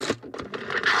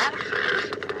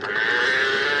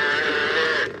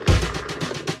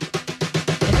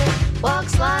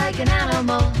an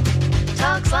animal,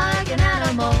 talks like an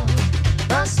animal,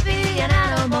 must be an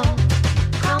animal.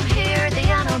 Come hear the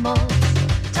animals,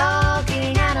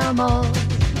 talking animals,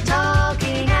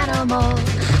 talking animals.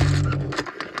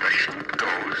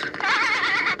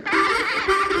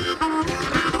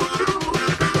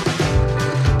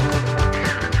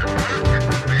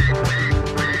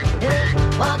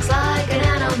 It walks like an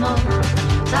animal,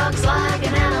 talks like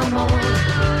an animal,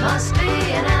 must be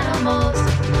an animal.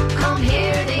 Come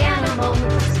hear the animals,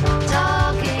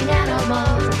 talking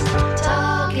animals,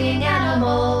 talking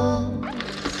animals.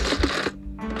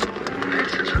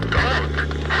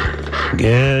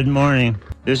 Good morning.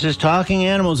 This is Talking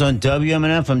Animals on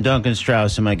WMNF. I'm Duncan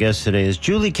Strauss, and my guest today is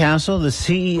Julie Castle, the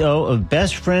CEO of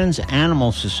Best Friends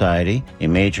Animal Society, a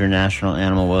major national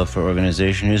animal welfare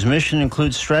organization whose mission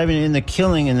includes striving to end the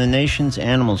killing in the nation's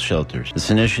animal shelters.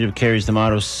 This initiative carries the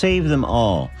motto, Save Them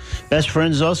All. Best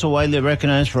Friends is also widely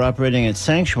recognized for operating its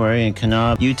sanctuary in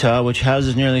Kanab, Utah, which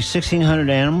houses nearly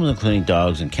 1,600 animals, including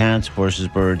dogs and cats, horses,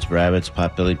 birds, rabbits,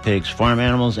 pot-bellied pigs, farm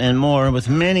animals, and more, with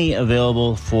many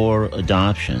available for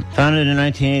adoption. Founded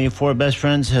in 1984, Best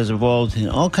Friends has evolved in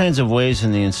all kinds of ways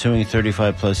in the ensuing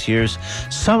 35-plus years,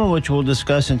 some of which we'll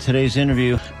discuss in today's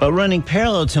interview. But running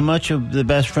parallel to much of the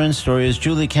Best Friends story is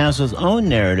Julie Castle's own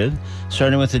narrative,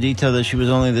 starting with the detail that she was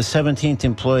only the 17th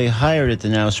employee hired at the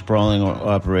now sprawling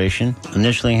operation,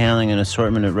 initially handling an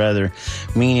assortment of rather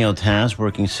menial tasks,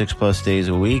 working 6+ days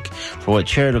a week for what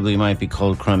charitably might be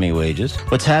called crummy wages.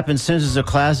 What's happened since is a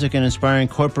classic and inspiring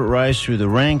corporate rise through the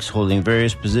ranks, holding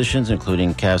various positions,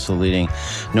 including Castle leading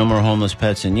No More Homeless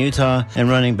Pets in Utah and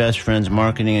running Best Friends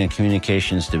marketing and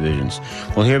communications divisions.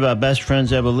 We'll hear about Best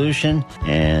Friends' evolution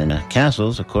and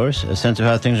Castle's, of course, a sense of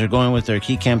how things are going with their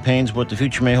key campaigns, what the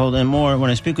future may hold, and more when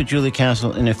I speak with Julie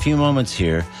Castle in a few moments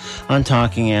here on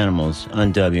Talking Animals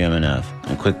on WMNF.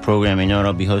 A quick programming note,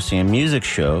 I'll be hosting a music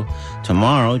show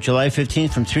tomorrow, July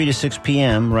 15th from 3 to 6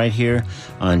 p.m. right here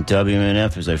on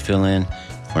WMNF as I fill in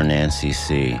for Nancy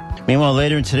C. Meanwhile,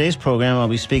 later in today's program, I'll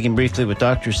be speaking briefly with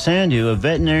Dr. Sandhu, a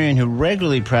veterinarian who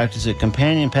regularly practices at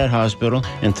Companion Pet Hospital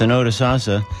in Thanota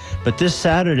Sasa. But this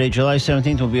Saturday, July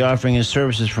 17th, will be offering his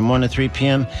services from 1 to 3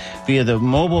 p.m. via the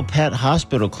Mobile Pet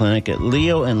Hospital Clinic at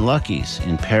Leo and Lucky's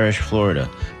in Parrish, Florida.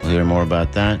 We'll hear more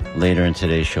about that later in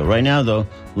today's show. Right now, though,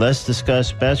 let's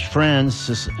discuss Best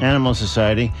Friends Animal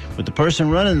Society with the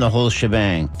person running the whole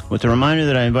shebang. With a reminder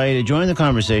that I invite you to join the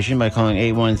conversation by calling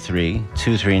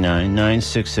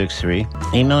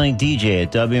 813-239-9663, emailing DJ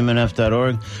at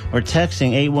WMNF.org, or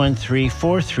texting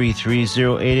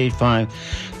 813-433-0885.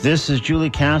 This is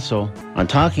Julie Castle on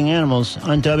Talking Animals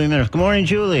on WMNF. Good morning,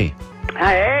 Julie.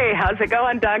 Hey, how's it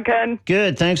going, Duncan?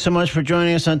 Good. Thanks so much for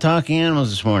joining us on Talking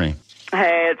Animals this morning.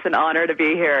 Hey, it's an honor to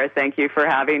be here. Thank you for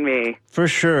having me. For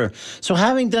sure. So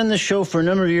having done this show for a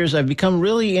number of years, I've become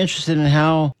really interested in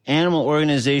how animal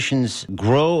organizations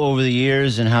grow over the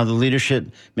years and how the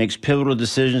leadership makes pivotal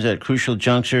decisions at crucial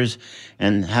junctures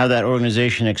and how that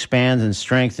organization expands and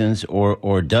strengthens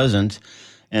or doesn't,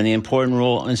 and the important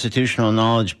role institutional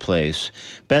knowledge plays.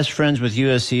 Best Friends with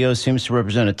USCO seems to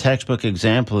represent a textbook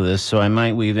example of this, so I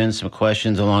might weave in some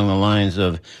questions along the lines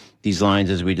of these lines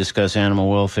as we discuss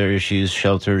animal welfare issues,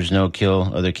 shelters,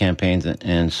 no-kill, other campaigns,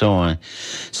 and so on.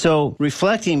 So,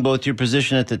 reflecting both your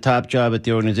position at the top job at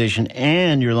the organization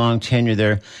and your long tenure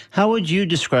there, how would you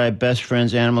describe Best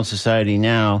Friends Animal Society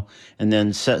now? And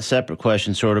then separate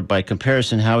question, sort of by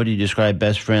comparison, how would you describe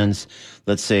Best Friends,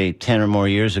 let's say, 10 or more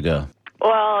years ago?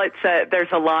 Well,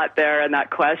 there's a lot there in that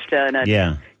question. And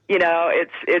yeah. You know,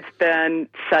 it's been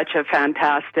such a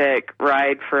fantastic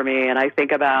ride for me. And I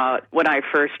think about when I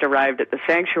first arrived at the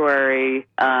sanctuary,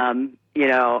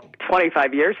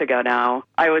 25 years ago now,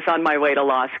 I was on my way to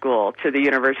law school, to the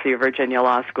University of Virginia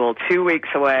Law School, 2 weeks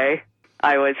away.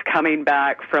 I was coming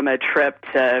back from a trip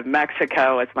to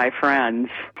Mexico with my friends,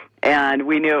 and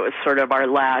we knew it was sort of our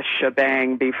last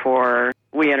shebang before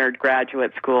we entered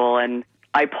graduate school. And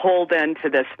I pulled into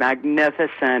this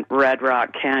magnificent Red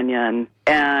Rock Canyon,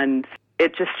 and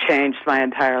it just changed my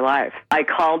entire life. I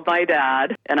called my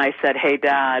dad, and I said, hey,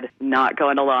 Dad, not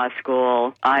going to law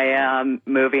school. I am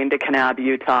moving to Kanab,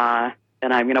 Utah,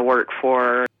 and I'm going to work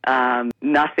for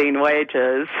nothing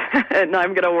wages, and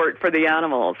I'm going to work for the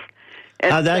animals.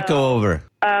 And how'd that go over?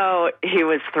 Oh, he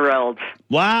was thrilled.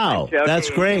 Wow, that's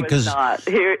great.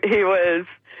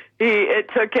 It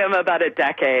took him about a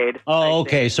decade. Oh,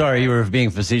 okay. Sorry, you were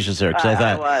being facetious there. Because I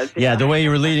thought, I was, yeah. The way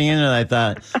you were leading into it, I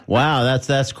thought, wow,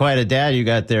 that's quite a dad you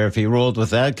got there if he rolled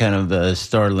with that kind of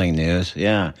startling news.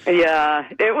 Yeah. Yeah,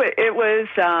 it was,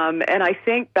 and I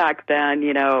think back then,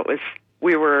 it was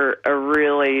we were a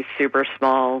really super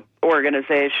small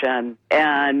organization.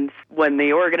 And when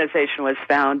the organization was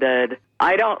founded,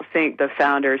 I don't think the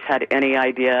founders had any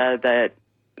idea that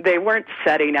they weren't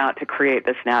setting out to create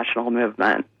this national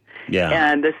movement. Yeah.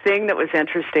 And the thing that was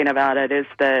interesting about it is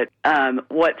that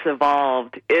what's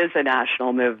evolved is a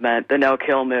national movement, the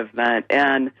no-kill movement.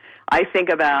 And I think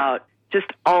about just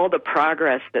all the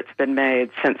progress that's been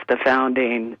made since the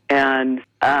founding and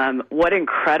what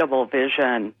incredible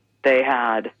vision they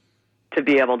had to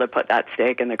be able to put that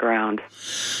stake in the ground.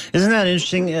 Isn't that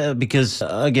interesting? Because,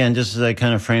 again, just as I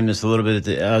kind of framed this a little bit at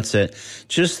the outset,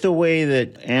 just the way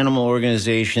that animal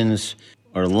organizations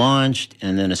are launched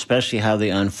and then especially how they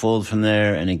unfold from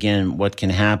there, and again, what can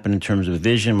happen in terms of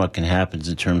vision, what can happen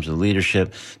in terms of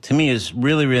leadership, to me is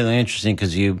really, really interesting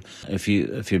because if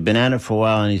you've been at it for a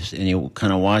while and you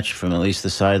kind of watch from at least the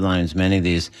sidelines, many of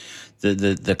these,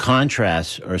 the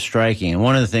contrasts are striking. And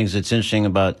one of the things that's interesting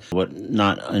about what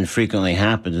not infrequently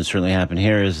happens, and certainly happened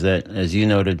here, is that, as you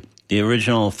noted, the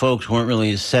original folks weren't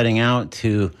really setting out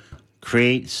to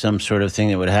create some sort of thing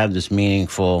that would have this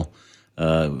meaningful,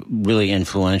 really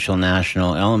influential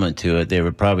national element to it. They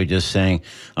were probably just saying,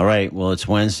 all right, well, it's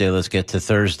Wednesday, let's get to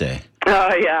Thursday.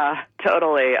 Oh, yeah,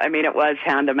 totally. I mean, it was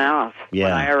hand to mouth. Yeah.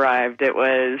 When I arrived, it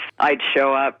was, I'd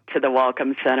show up to the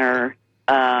Welcome Center,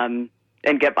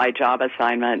 and get my job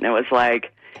assignment, and it was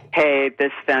like, hey,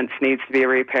 this fence needs to be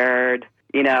repaired,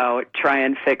 try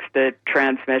and fix the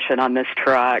transmission on this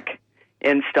truck,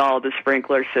 install the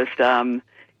sprinkler system.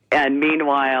 And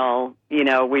meanwhile,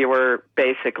 we were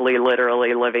basically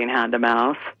literally living hand to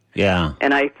mouth. Yeah.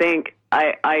 And I think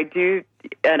I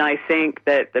think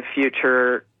that the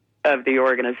future of the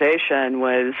organization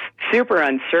was super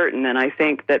uncertain, and I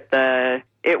think that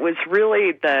it was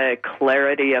really the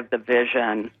clarity of the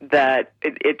vision that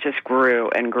it just grew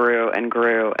and grew and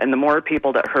grew. And the more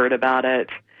people that heard about it,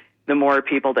 the more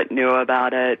people that knew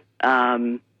about it,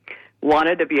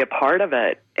 wanted to be a part of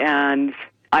it. And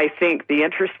I think the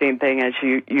interesting thing is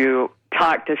you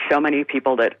talk to so many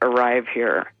people that arrive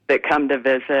here, that come to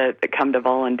visit, that come to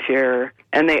volunteer,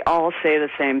 and they all say the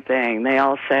same thing. They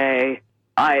all say,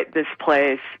 this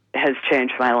place has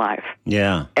changed my life.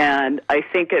 Yeah. And I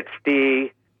think it's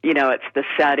it's the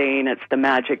setting, it's the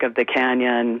magic of the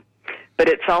canyon, but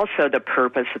it's also the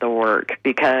purpose of the work,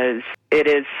 because it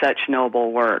is such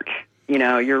noble work.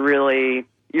 You're really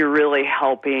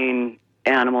helping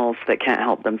animals that can't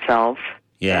help themselves.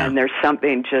 Yeah. And there's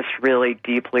something just really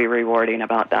deeply rewarding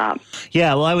about that.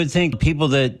 Yeah, well, I would think people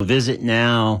that visit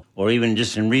now, or even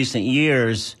just in recent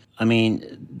years, I mean,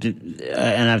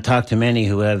 and I've talked to many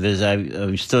who have visited.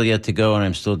 I'm still yet to go, and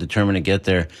I'm still determined to get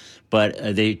there.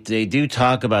 But they do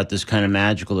talk about this kind of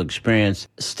magical experience.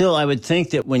 Still, I would think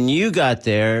that when you got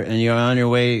there and you're on your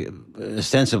way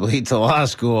ostensibly to law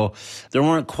school, there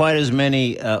weren't quite as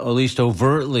many, at least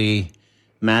overtly,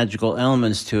 magical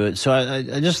elements to it. So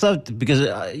I just loved,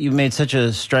 because you made such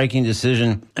a striking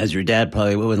decision, as your dad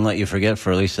probably wouldn't let you forget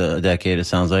for at least a decade, it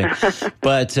sounds like.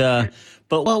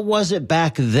 But what was it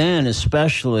back then,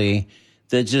 especially,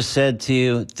 that just said to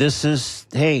you,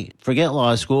 hey, forget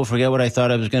law school, forget what I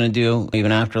thought I was going to do,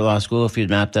 even after law school, if you'd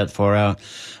mapped that far out.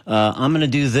 I'm going to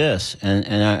do this.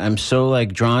 And I'm so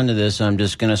drawn to this, I'm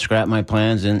just going to scrap my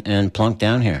plans and plunk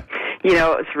down here. It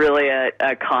was really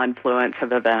a confluence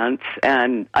of events,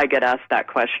 and I get asked that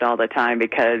question all the time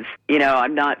because,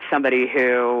 I'm not somebody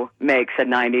who makes a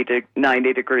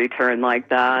 90-degree turn like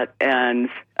that. And,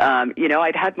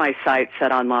 I'd had my sights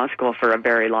set on law school for a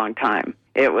very long time.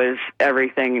 It was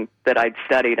everything that I'd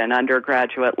studied in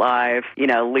undergraduate life,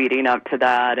 leading up to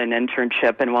that, an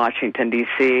internship in Washington,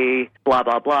 D.C., blah,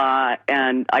 blah, blah.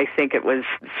 And I think it was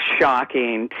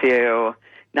shocking to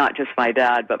not just my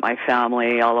dad, but my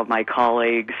family, all of my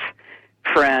colleagues,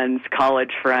 friends,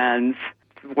 college friends,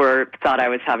 thought I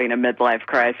was having a midlife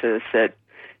crisis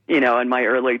in my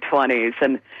early 20s.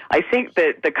 And I think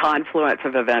that the confluence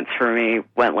of events for me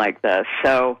went like this.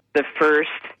 So the first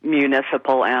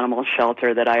municipal animal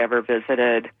shelter that I ever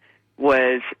visited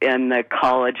was in the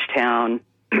college town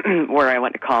where I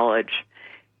went to college.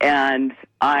 And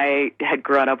I had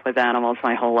grown up with animals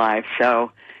my whole life,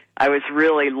 so I was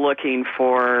really looking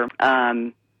for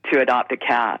to adopt a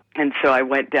cat. And so I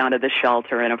went down to the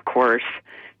shelter, and of course,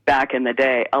 back in the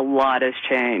day, a lot has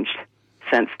changed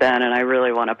since then, and I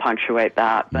really want to punctuate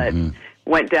that. But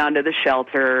went down to the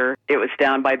shelter. It was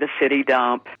down by the city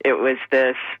dump. It was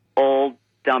this old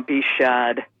dumpy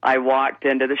shed. I walked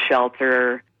into the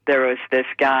shelter. There was this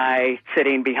guy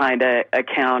sitting behind a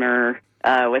counter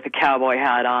with a cowboy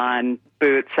hat on,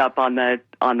 boots up on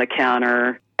the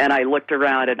counter. And I looked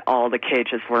around, and all the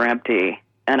cages were empty.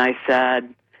 And I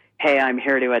said, hey, I'm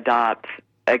here to adopt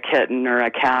a kitten or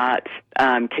a cat.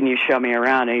 Can you show me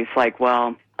around? And he's like,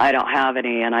 well, I don't have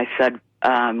any. And I said,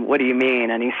 what do you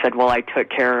mean? And he said, well, I took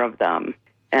care of them.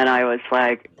 And I was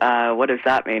like, what does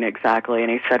that mean exactly?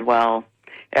 And he said, well,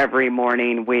 every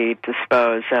morning we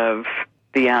dispose of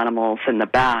the animals in the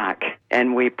back,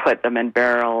 and we put them in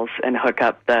barrels and hook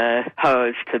up the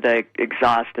hose to the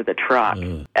exhaust of the truck.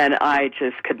 And I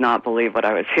just could not believe what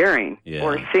I was hearing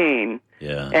or seeing.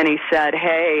 Yeah. And he said,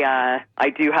 hey, I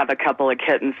do have a couple of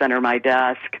kittens under my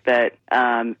desk that,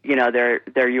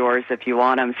 they're yours if you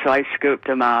want them. So I scooped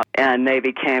them up, and they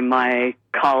became my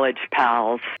college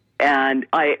pals. And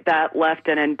that left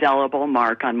an indelible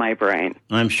mark on my brain.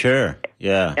 I'm sure,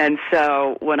 yeah. And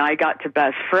so when I got to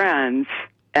Best Friends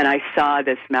and I saw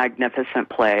this magnificent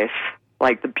place,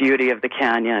 like the beauty of the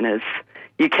canyon is,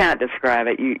 you can't describe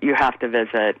it. You have to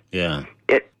visit. Yeah.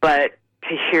 But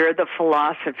to hear the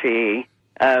philosophy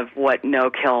of what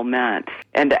no-kill meant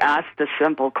and to ask the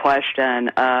simple question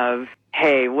of,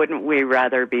 hey, wouldn't we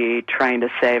rather be trying to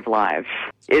save lives?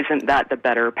 Isn't that the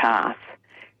better path?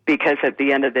 Because at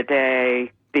the end of the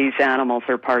day, these animals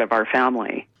are part of our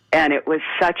family. And it was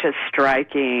such a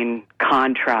striking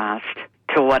contrast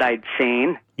to what I'd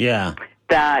seen. Yeah.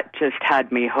 That just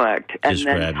had me hooked. And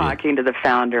then talking to the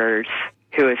founders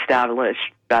who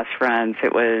established Best Friends,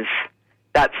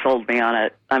 that sold me on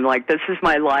it. I'm like, this is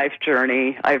my life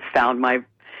journey. I've found my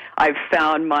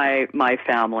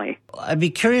family. I'd be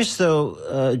curious,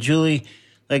 though, Julie,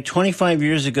 like 25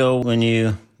 years ago when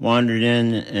you wandered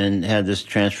in and had this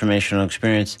transformational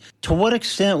experience, to what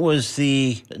extent was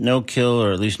the no-kill,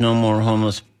 or at least no more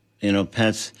homeless,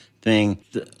 pets thing,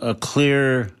 a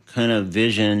clear kind of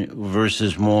vision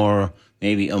versus more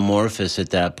maybe amorphous at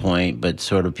that point, but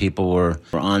sort of people were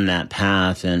on that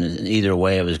path, and either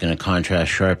way it was going to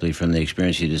contrast sharply from the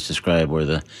experience you just described,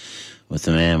 where with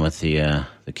the man with the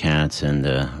cats and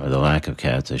or the lack of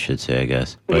cats, I should say, I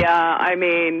guess. But, yeah, I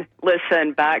mean,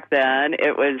 listen, back then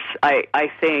it was.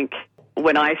 I think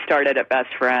when I started at Best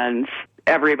Friends,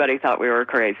 everybody thought we were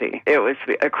crazy. It was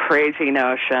a crazy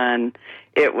notion.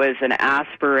 It was an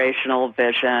aspirational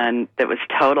vision that was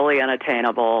totally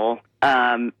unattainable.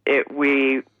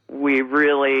 We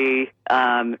really,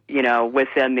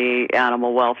 within the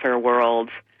animal welfare world,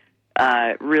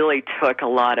 really took a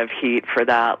lot of heat for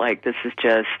that. Like, this is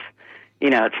just,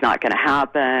 it's not going to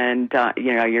happen.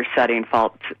 You're setting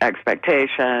false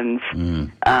expectations.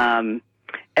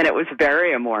 And it was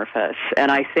very amorphous.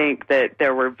 And I think that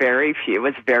there were very few. It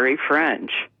was very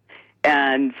fringe.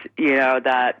 And,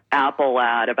 that Apple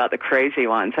ad about the crazy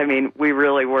ones, I mean, we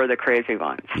really were the crazy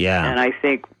ones. Yeah. And I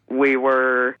think we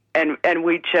were, and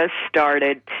we just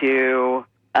started to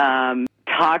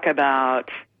talk about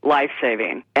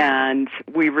life-saving. And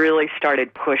we really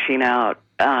started pushing out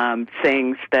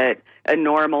things that a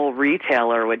normal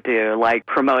retailer would do, like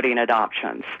promoting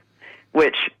adoptions,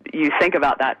 which you think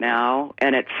about that now,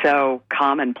 and it's so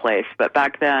commonplace. But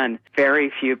back then,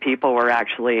 very few people were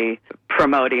actually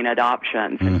promoting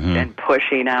adoptions and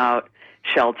pushing out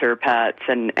shelter pets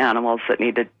and animals that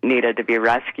needed to be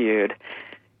rescued.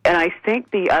 And I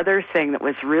think the other thing that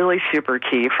was really super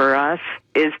key for us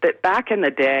is that back in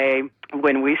the day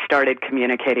when we started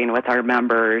communicating with our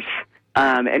members,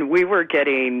 and we were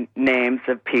getting names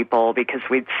of people because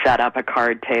we'd set up a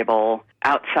card table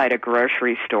outside a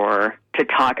grocery store to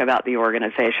talk about the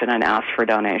organization and ask for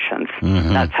donations.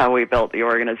 That's how we built the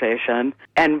organization.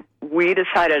 And we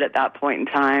decided at that point in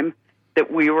time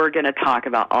that we were going to talk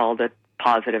about all the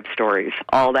positive stories,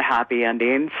 all the happy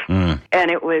endings.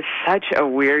 And it was such a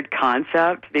weird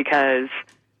concept because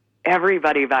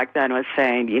everybody back then was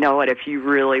saying, you know what, if you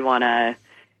really want to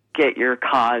get your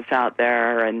cause out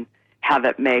there and have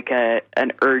it make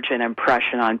an urgent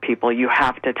impression on people, you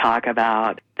have to talk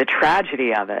about the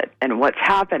tragedy of it and what's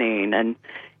happening. And,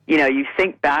 you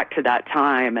think back to that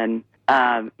time and,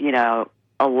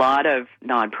 a lot of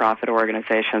nonprofit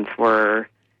organizations were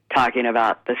talking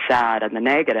about the sad and the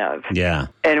negative. Yeah.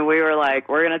 And we were like,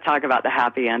 we're going to talk about the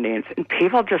happy endings. And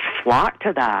people just flocked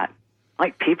to that.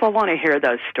 Like, people want to hear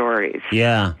those stories.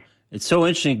 Yeah. It's so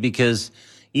interesting because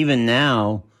even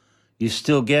now you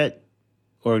still get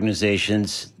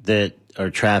organizations that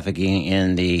are trafficking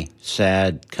in the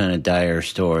sad, kind of dire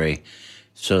story.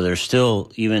 So they're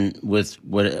still, even with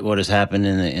what has happened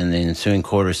in the ensuing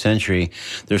quarter century,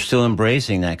 they're still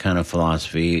embracing that kind of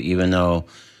philosophy, even though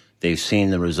they've seen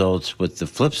the results with the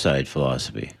flip side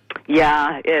philosophy.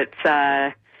 Yeah, it's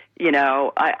I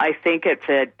think it's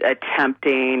a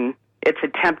tempting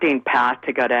path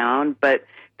to go down, but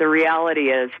the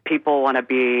reality is people want to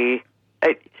be.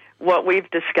 What we've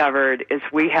discovered is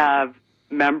we have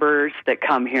members that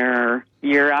come here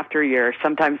year after year,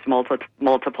 sometimes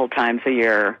multiple times a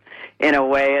year. In a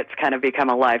way, it's kind of become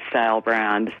a lifestyle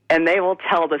brand. And they will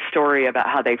tell the story about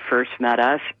how they first met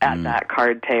us at that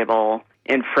card table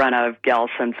in front of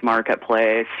Gelson's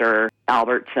Marketplace or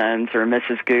Albertsons or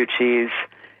Mrs. Gucci's,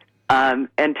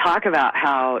 and talk about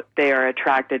how they are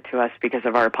attracted to us because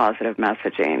of our positive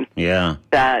messaging. Yeah,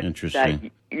 interesting.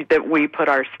 That we put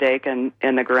our stake in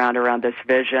the ground around this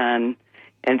vision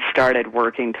and started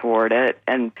working toward it.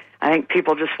 And I think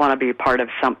people just want to be part of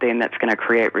something that's going to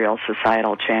create real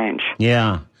societal change.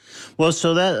 Yeah. Well,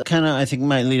 so that kind of, I think,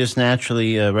 might lead us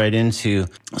naturally right into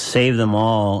Save Them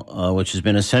All, which has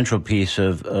been a central piece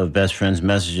of Best Friends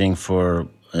messaging for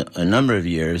a number of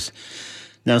years.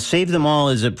 Now, Save Them All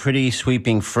is a pretty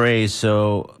sweeping phrase.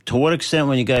 So to what extent,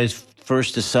 when you guys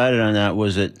first decided on that,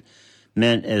 was it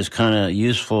meant as kind of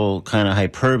useful, kind of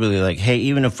hyperbole, like, hey,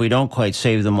 even if we don't quite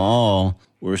save them all,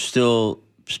 we're still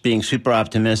being super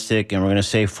optimistic and we're going to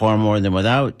save far more than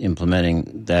without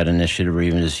implementing that initiative or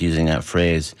even just using that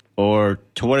phrase? Or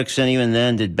to what extent even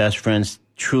then did Best Friends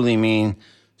truly mean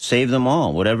save them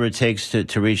all, whatever it takes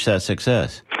to reach that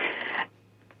success?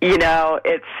 You know,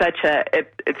 it's such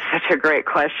a great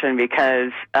question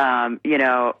because, you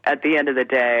know, at the end of the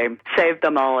day, Save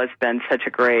Them All has been such a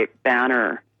great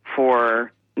banner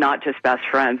for not just Best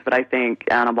Friends, but I think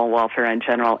animal welfare in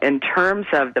general, in terms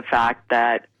of the fact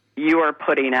that you are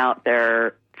putting out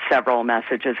there several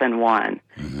messages in one.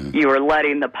 Mm-hmm. You are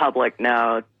letting the public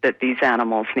know that these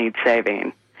animals need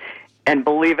saving. And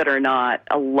believe it or not,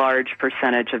 a large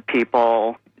percentage of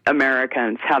people,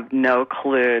 Americans, have no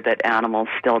clue that animals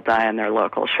still die in their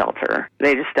local shelter.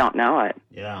 They just don't know it.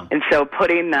 Yeah. And so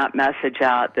putting that message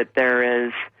out that there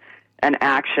is an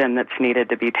action that's needed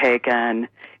to be taken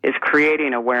is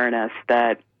creating awareness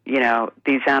that, you know,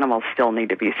 these animals still need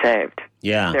to be saved.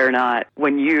 Yeah. They're not,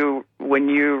 when you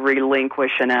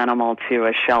relinquish an animal to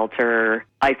a shelter,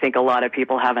 I think a lot of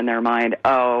people have in their mind,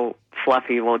 oh,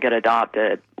 Fluffy will get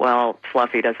adopted. Well,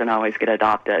 Fluffy doesn't always get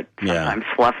adopted. Sometimes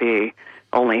Fluffy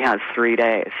only has 3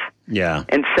 days. Yeah.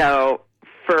 And so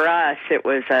for us, it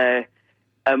was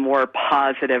a more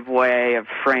positive way of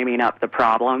framing up the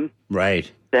problem.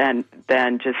 Right. Than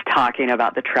just talking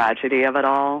about the tragedy of it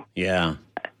all. Yeah.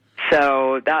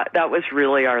 So that was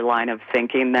really our line of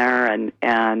thinking there,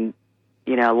 and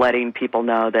you know, letting people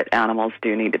know that animals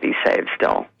do need to be saved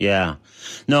still. Yeah.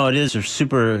 No, it is a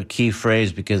super key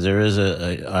phrase because there is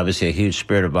obviously a huge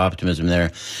spirit of optimism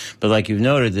there. But like you've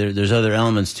noted, there's other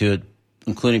elements to it,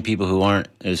 including people who aren't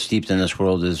as steeped in this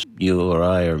world as you or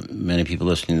I or many people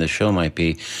listening to the show might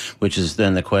be, which is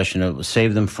then the question of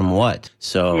save them from what?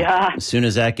 So as soon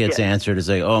as that gets answered, it's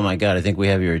like, oh my God, I think we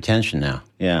have your attention now.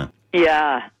 Yeah.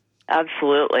 Yeah,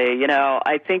 absolutely. You know,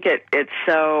 I think it's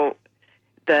so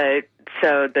the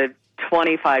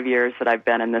 25 years that I've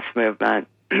been in this movement,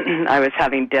 I was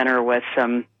having dinner with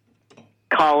some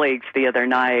colleagues the other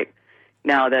night,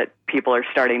 now that people are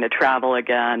starting to travel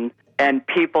again, and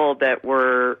people that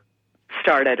were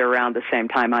started around the same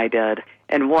time I did.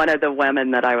 And one of the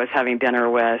women that I was having dinner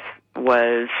with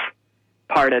was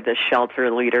part of the shelter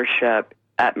leadership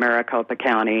at Maricopa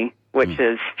County, which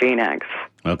is Phoenix.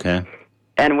 Okay.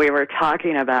 And we were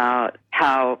talking about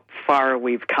how far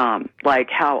we've come, like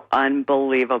how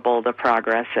unbelievable the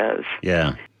progress is.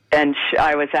 Yeah. And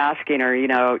I was asking her, you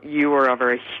know, you were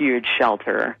over a huge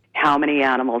shelter. How many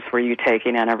animals were you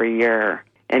taking in every year?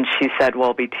 And she said,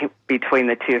 well, between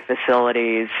the two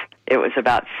facilities, it was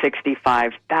about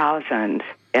 65,000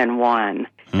 in one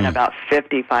and about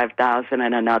 55,000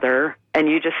 in another. And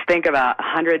you just think about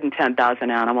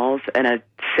 110,000 animals in a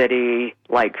city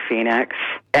like Phoenix,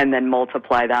 and then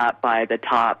multiply that by the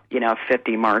top,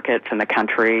 50 markets in the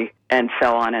country, and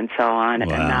so on and so on.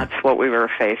 Wow. And that's what we were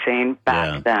facing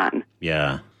back then.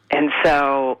 Yeah. And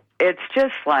so it's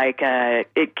just like,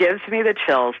 it gives me the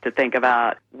chills to think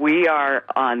about we are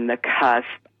on the cusp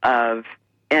of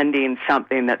ending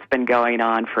something that's been going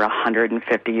on for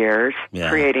 150 years,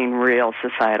 creating real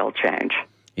societal change.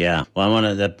 Yeah.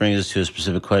 Well, that brings us to a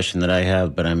specific question that I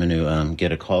have, but I'm going to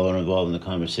get a caller involved in the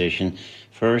conversation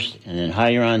first. And then, hi,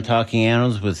 you're on Talking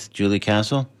Animals with Julie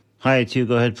Castle. Hi, too.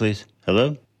 Go ahead, please.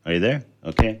 Hello? Are you there?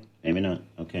 Okay. Maybe not.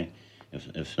 Okay.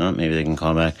 If not, maybe they can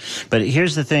call back. But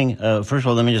here's the thing. First of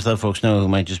all, let me just let folks know who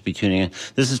might just be tuning in.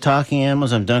 This is Talking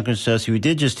Animals. I'm Duncan Strauss. We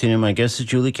did just tune in. My guest is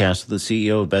Julie Castle, the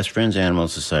CEO of Best Friends Animal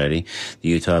Society, the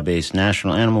Utah-based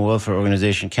national animal welfare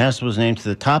organization. Castle was named to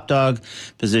the top dog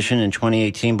position in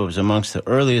 2018, but was amongst the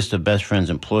earliest of Best Friends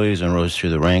employees and rose through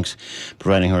the ranks,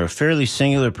 providing her a fairly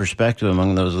singular perspective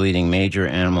among those leading major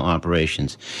animal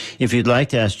operations. If you'd like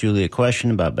to ask Julie a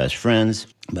question about Best Friends,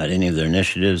 about any of their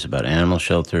initiatives, about animal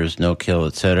shelters, no-kill,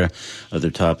 etc.,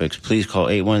 other topics, please call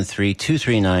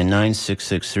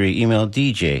 813-239-9663, email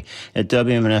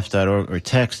dj@wmnf.org, or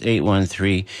text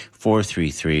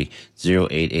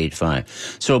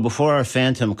 813-433-0885. So before our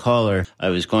phantom caller, I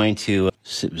was going to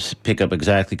pick up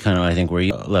exactly kind of, I think, where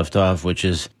you left off, which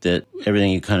is that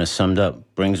everything you kind of summed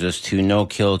up brings us to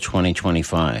no-kill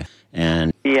 2025.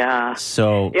 And Yeah.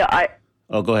 so... Yeah,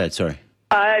 go ahead, sorry.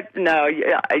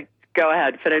 Go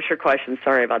ahead. Finish your question.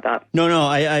 Sorry about that. No,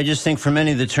 I just think for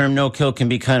many the term no-kill can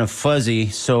be kind of fuzzy.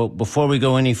 So before we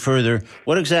go any further,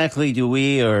 what exactly do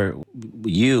we, or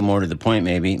you, more to the point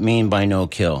maybe, mean by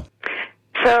no-kill?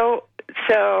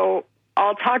 So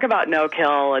I'll talk about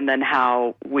no-kill and then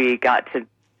how we got to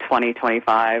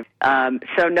 2025.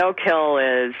 So no-kill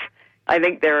is, I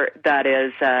think that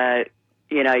is...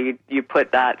 you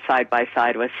put that side by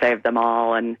side with Save Them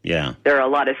All, and there are a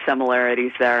lot of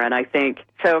similarities there. And I think,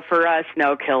 so for us,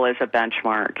 no-kill is a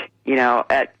benchmark.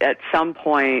 At some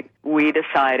point, we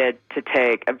decided to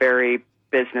take a very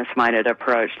business-minded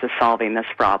approach to solving this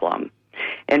problem.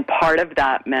 And part of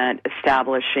that meant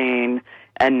establishing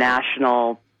a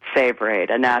national save rate,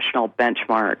 a national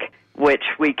benchmark, which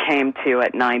we came to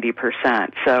at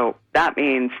 90%. So that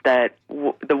means that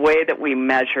the way that we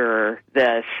measure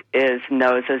this is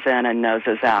noses in and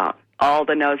noses out. All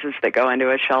the noses that go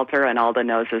into a shelter and all the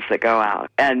noses that go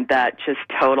out. And that just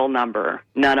total number.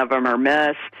 None of them are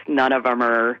missed. None of them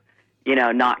are,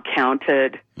 not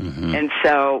counted. Mm-hmm. And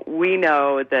so we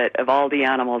know that of all the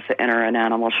animals that enter an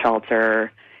animal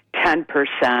shelter,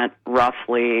 10%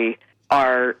 roughly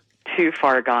are too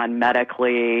far gone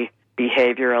medically,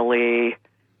 behaviorally,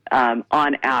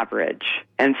 on average.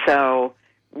 And so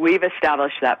we've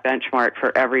established that benchmark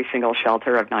for every single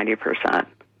shelter of 90%.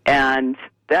 And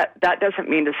that doesn't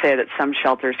mean to say that some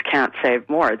shelters can't save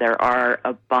more. There are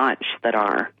a bunch that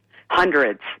are.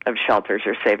 Hundreds of shelters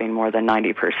are saving more than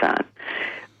 90%.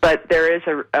 But there is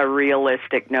a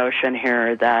realistic notion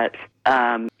here that,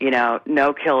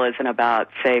 no-kill isn't about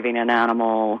saving an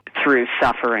animal through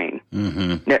suffering.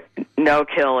 Mm-hmm.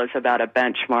 No-kill is about a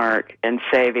benchmark and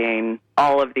saving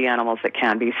all of the animals that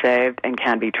can be saved and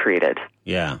can be treated.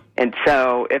 Yeah. And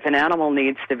so if an animal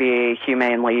needs to be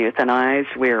humanely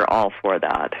euthanized, we're all for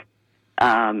that.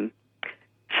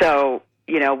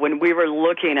 When we were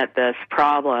looking at this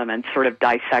problem and sort of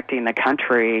dissecting the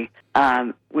country,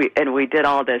 we did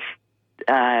all this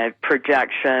data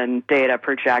projection,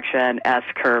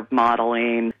 S-curve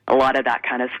modeling, a lot of that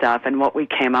kind of stuff. And what we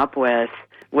came up with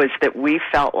was that we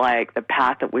felt like the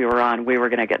path that we were on, we were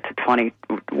going to get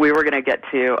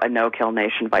to a no-kill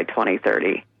nation by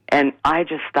 2030. And I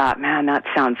just thought, man, that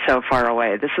sounds so far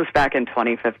away. This was back in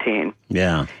 2015.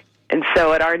 Yeah. And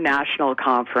so at our national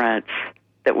conference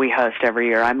that we host every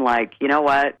year, I'm like, you know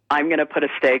what? I'm going to put a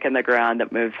stake in the ground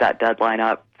that moves that deadline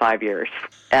up 5 years.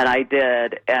 And I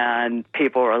did, and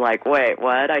people were like, wait,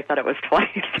 what? I thought it was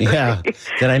 2030. Yeah.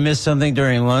 Did I miss something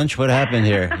during lunch? What happened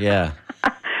here? Yeah.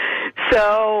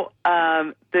 So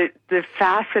the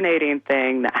fascinating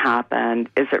thing that happened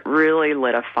is it really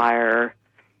lit a fire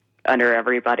under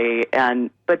everybody.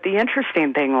 But the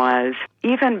interesting thing was,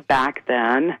 even back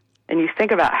then, and you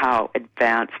think about how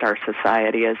advanced our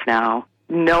society is now,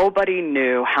 nobody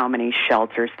knew how many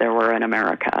shelters there were in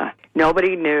America.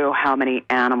 Nobody knew how many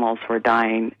animals were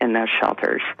dying in those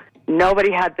shelters.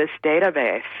 Nobody had this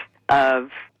database of,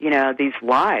 these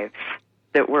lives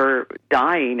that were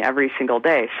dying every single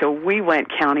day. So we went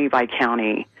county by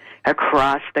county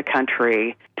across the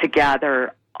country to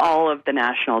gather all of the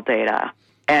national data,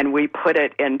 and we put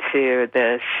it into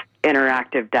this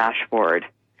interactive dashboard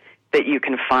that you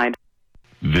can find.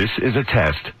 This is a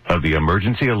test of the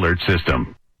emergency alert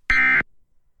system.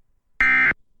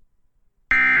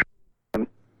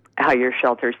 How your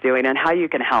shelter's doing and how you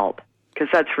can help, because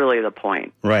that's really the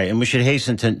point. Right, and we should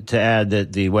hasten to add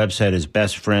that the website is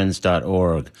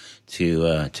bestfriends.org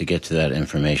to get to that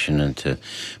information and to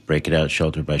break it out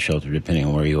shelter by shelter, depending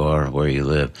on where you are, where you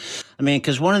live. I mean,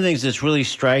 because one of the things that's really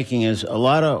striking is a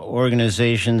lot of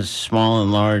organizations, small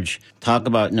and large, talk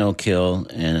about no-kill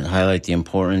and highlight the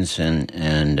importance and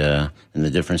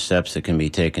the different steps that can be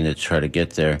taken to try to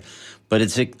get there. But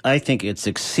I think it's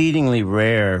exceedingly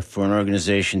rare for an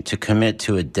organization to commit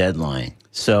to a deadline.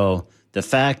 So the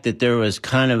fact that there was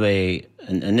kind of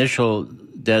an initial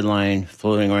deadline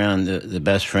floating around the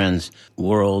Best Friends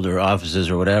world or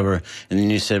offices or whatever, and then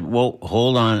you said, well,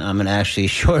 hold on, I'm going to actually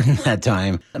shorten that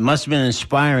time. It must have been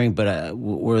inspiring, but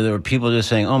were there people just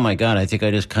saying, oh my God, I think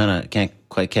I just kind of can't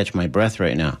quite catch my breath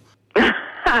right now?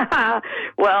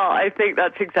 Well, I think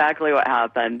that's exactly what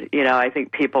happened. I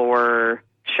think people were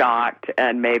shocked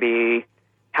and maybe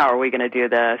how are we going to do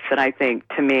this? And I think,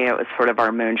 to me, it was sort of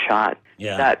our moonshot.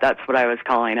 Yeah. That's what I was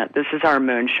calling it. This is our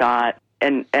moonshot.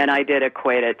 And I did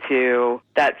equate it to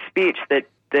that speech that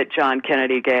John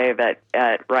Kennedy gave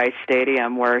at Rice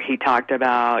Stadium, where he talked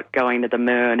about going to the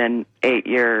moon in 8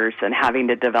 years and having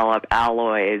to develop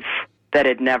alloys that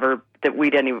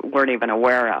weren't even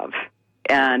aware of.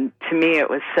 And to me, it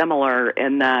was similar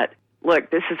in that,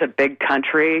 look, this is a big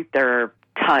country. There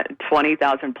are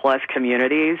 20,000 plus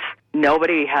communities.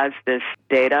 Nobody has this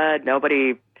data.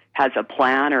 Nobody has a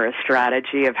plan or a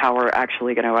strategy of how we're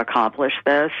actually going to accomplish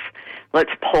this.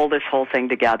 Let's pull this whole thing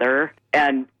together.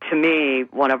 And to me,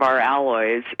 one of our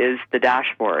alloys is the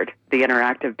dashboard, the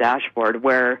interactive dashboard,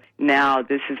 where now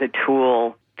this is a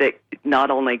tool that not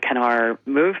only can our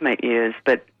movement use,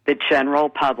 but the general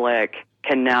public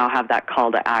can now have that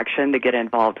call to action to get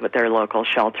involved with their local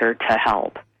shelter to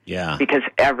help. Yeah. Because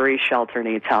every shelter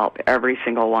needs help. Every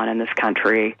single one in this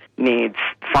country needs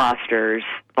fosters,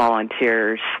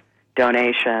 volunteers,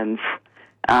 donations.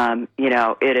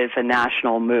 It is a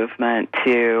national movement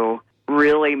to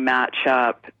really match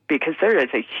up, because there is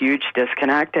a huge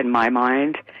disconnect in my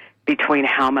mind between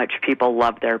how much people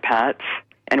love their pets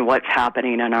and what's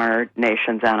happening in our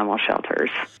nation's animal shelters.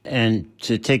 And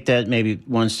to take that maybe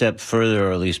one step further,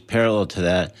 or at least parallel to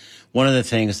that, one of the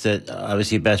things that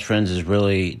obviously Best Friends has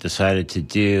really decided to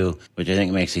do, which I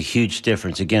think makes a huge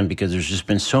difference, again, because there's just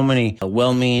been so many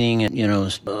well-meaning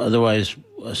and, otherwise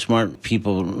smart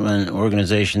people and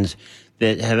organizations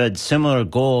that have had similar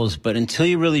goals, but until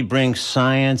you really bring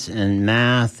science and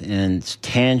math and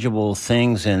tangible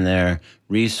things in there,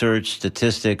 research,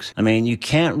 statistics, I mean, you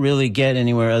can't really get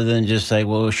anywhere other than just like,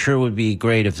 well, it sure would be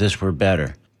great if this were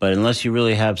better. But unless you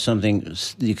really have something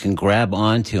you can grab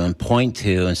onto and point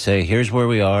to and say, here's where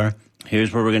we are,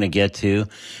 here's where we're going to get to,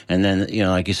 and then,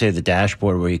 like you say, the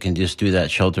dashboard where you can just do that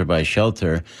shelter by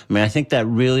shelter. I mean, I think that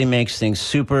really makes things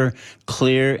super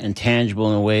clear and tangible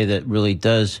in a way that really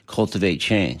does cultivate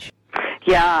change.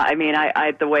 Yeah, I mean,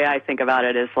 I the way I think about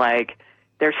it is like,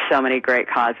 there's so many great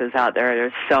causes out there.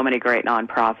 There's so many great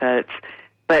nonprofits,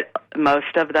 but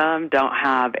most of them don't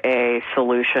have a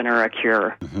solution or a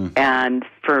cure. Mm-hmm. And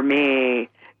for me,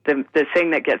 the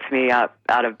thing that gets me up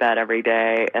out of bed every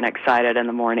day and excited in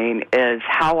the morning is,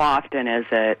 how often is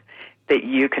it that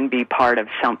you can be part of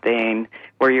something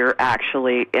where you're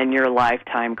actually in your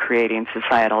lifetime creating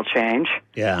societal change?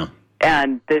 Yeah.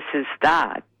 And this is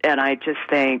that. And I just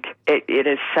think it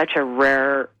is such a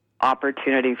rare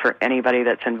opportunity for anybody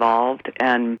that's involved.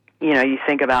 And, you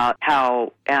think about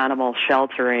how animal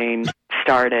sheltering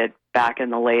started back in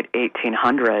the late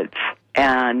 1800s,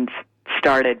 and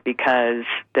started because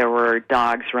there were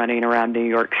dogs running around New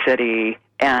York City,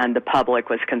 and the public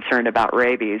was concerned about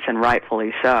rabies, and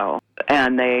rightfully so.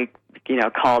 And they,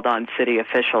 called on city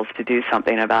officials to do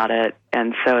something about it.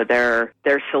 And so their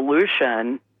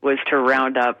solution was to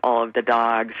round up all of the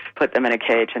dogs, put them in a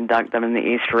cage, and dunk them in the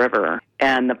East River.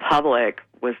 And the public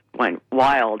went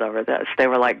wild over this. They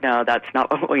were like, no, that's not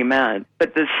what we meant.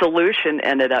 But the solution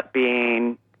ended up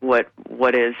being what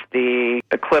is the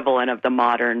equivalent of the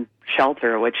modern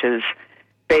shelter, which is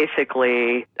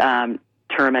basically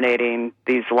terminating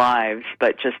these lives,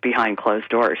 but just behind closed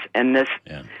doors. And this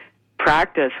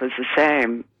practice was the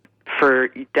same for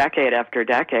decade after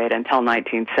decade until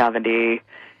 1970,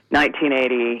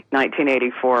 1980,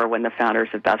 1984, when the founders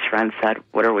of Best Friends said,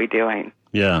 what are we doing?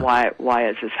 Yeah. Why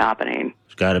is this happening?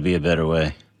 There's got to be a better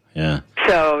way. Yeah.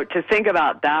 So to think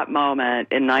about that moment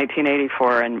in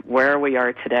 1984 and where we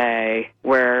are today,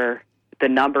 where the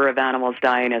number of animals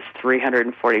dying is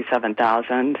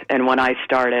 347,000, and when I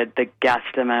started, the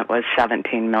guesstimate was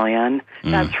 17 million.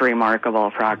 That's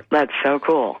remarkable. That's so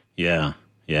cool. Yeah.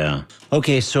 Yeah.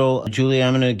 Okay, so, Julie,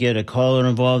 I'm going to get a caller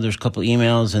involved. There's a couple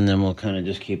emails, and then we'll kind of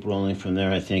just keep rolling from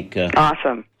there, I think.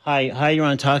 Awesome. Hi, you're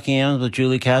on Talking Animals with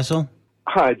Julie Castle.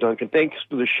 Hi, Duncan. Thanks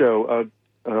for the show.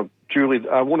 Julie,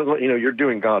 I want to let you know you're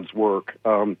doing God's work.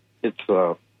 I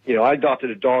adopted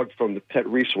a dog from the Pet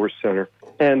Resource Center,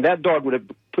 and that dog would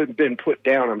have been put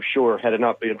down, I'm sure, had it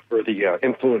not been for the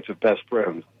influence of Best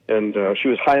Friends. And she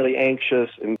was highly anxious,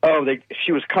 and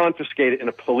she was confiscated in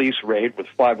a police raid with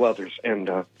 5 others. And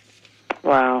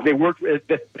wow, they worked at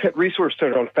the Pet Resource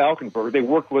Center on Falconburg. They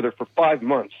worked with her for 5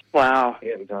 months. Wow,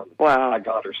 and wow, I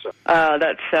got her. So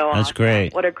that's so awesome. That's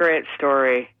great. What a great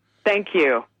story. Thank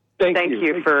you. Thank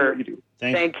you for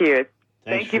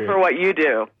what you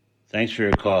do. Thanks for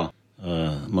your call.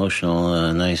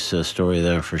 Emotional, nice story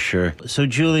there for sure. So,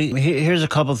 Julie, here's a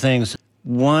couple things.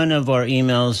 One of our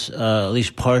emails, at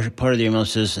least part of the email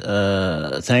says,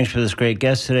 thanks for this great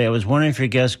guest today. I was wondering if your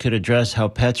guest could address how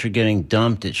pets are getting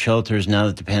dumped at shelters now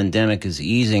that the pandemic is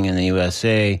easing in the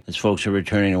USA, as folks are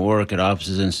returning to work at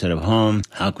offices instead of home.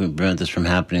 How can we prevent this from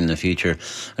happening in the future?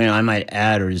 I might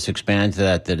add or just expand to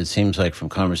that it seems like from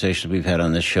conversations we've had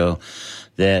on this show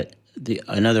that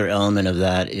another element of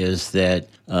that is that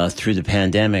through the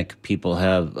pandemic, people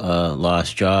have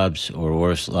lost jobs or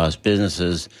worse, lost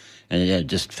businesses, and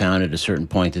just found at a certain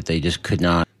point that they just could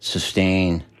not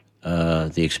sustain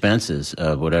the expenses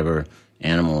of whatever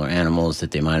animal or animals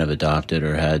that they might have adopted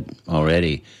or had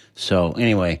already. So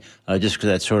anyway, just because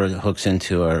that sort of hooks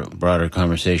into our broader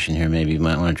conversation here, maybe you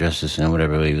might want to address this in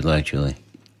whatever way you would like, Julie.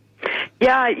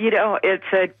 Yeah,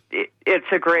 it's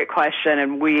a great question,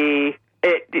 and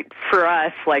for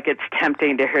us, like, it's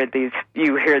tempting to hear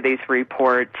these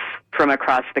reports from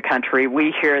across the country.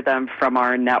 We hear them from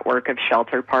our network of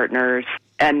shelter partners.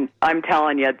 And I'm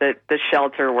telling you that the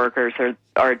shelter workers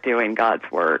are doing God's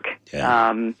work.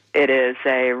 Yeah. It is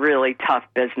a really tough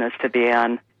business to be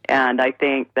in. And I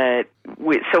think that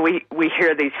we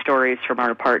hear these stories from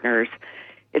our partners.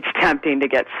 It's tempting to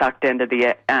get sucked into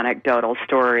the anecdotal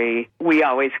story. We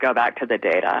always go back to the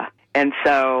data. And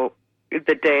so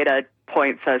the data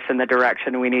points us in the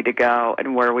direction we need to go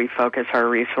and where we focus our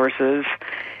resources.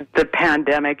 The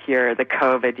pandemic year, the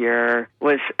COVID year,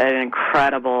 was an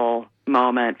incredible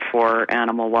moment for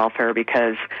animal welfare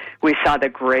because we saw the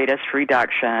greatest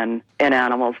reduction in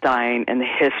animals dying in the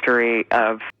history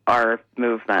of our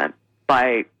movement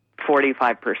by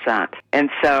 45%. And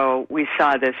so we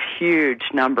saw this huge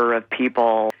number of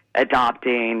people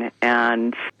adopting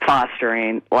and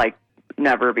fostering like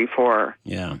never before.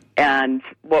 Yeah. And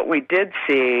what we did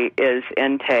see is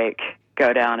intake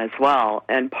go down as well.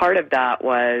 And part of that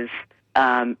was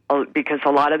because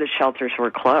a lot of the shelters were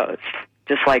closed,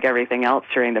 just like everything else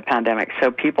during the pandemic.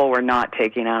 So people were not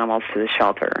taking animals to the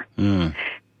shelter. Mm.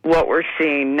 What we're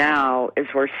seeing now is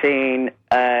we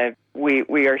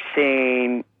are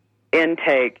seeing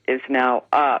intake is now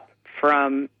up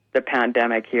from the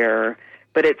pandemic year,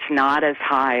 but it's not as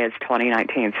high as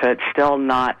 2019. So it's still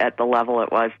not at the level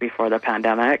it was before the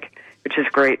pandemic, which is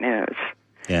great news.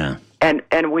 Yeah.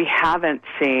 And we haven't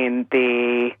seen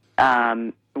the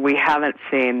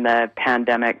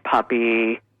pandemic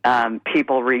puppy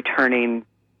people returning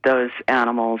those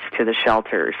animals to the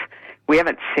shelters. We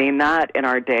haven't seen that in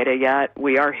our data yet.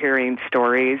 We are hearing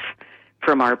stories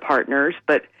from our partners,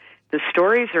 but the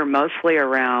stories are mostly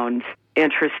around,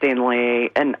 interestingly,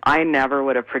 and I never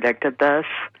would have predicted this,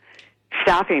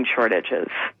 staffing shortages.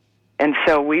 And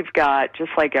so we've got,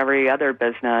 just like every other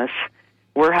business,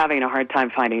 we're having a hard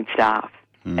time finding staff.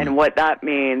 And what that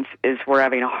means is we're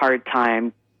having a hard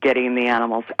time getting the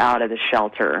animals out of the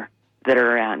shelter that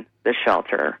are in the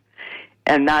shelter.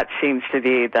 And that seems to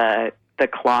be the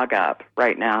clog up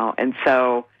right now. And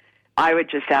so I would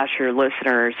just ask your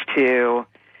listeners to,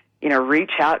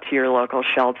 reach out to your local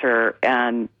shelter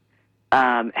and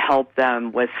help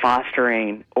them with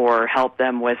fostering or help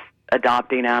them with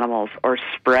adopting animals or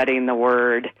spreading the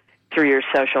word through your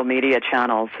social media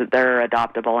channels that there are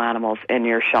adoptable animals in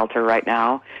your shelter right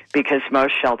now, because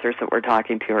most shelters that we're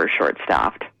talking to are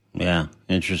short-staffed. Yeah,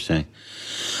 interesting.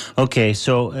 Okay,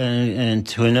 so and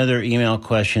to another email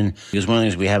question, because one of the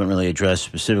things we haven't really addressed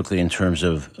specifically in terms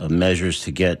of measures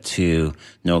to get to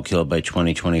no-kill by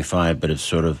 2025, but it's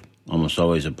sort of almost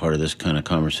always a part of this kind of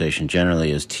conversation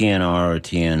generally, is TNR or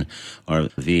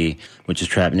TNRV, which is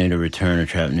trap, neuter, return, or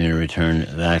trap, neuter, return,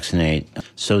 vaccinate.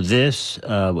 So this,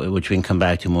 which we can come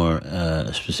back to more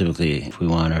specifically if we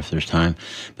want or if there's time,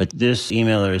 but this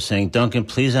emailer is saying, Duncan,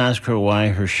 please ask her why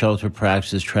her shelter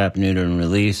practices trap, neuter, and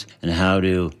release, and how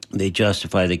do they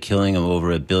justify the killing of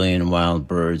over 1 billion wild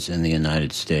birds in the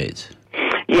United States?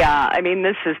 Yeah, I mean,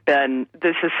 this is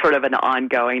sort of an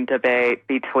ongoing debate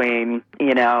between,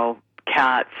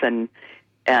 cats and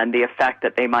the effect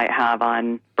that they might have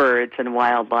on birds and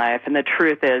wildlife. And the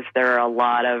truth is there are a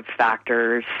lot of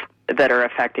factors that are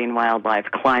affecting wildlife: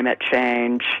 climate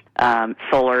change,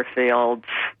 solar fields,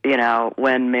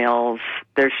 windmills.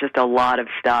 There's just a lot of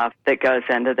stuff that goes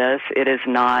into this. It is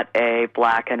not a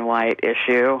black and white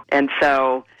issue. And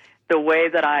so the way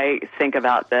that I think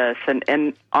about this,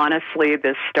 and honestly,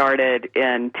 this started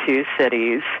in 2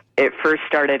 cities. It first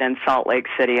started in Salt Lake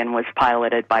City and was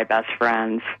piloted by Best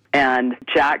Friends. And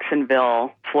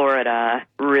Jacksonville, Florida,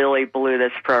 really blew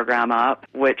this program up,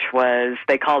 which was,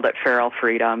 they called it Feral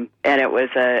Freedom, and it was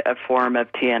a form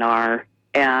of TNR.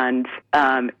 And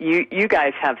you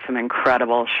guys have some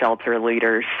incredible shelter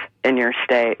leaders in your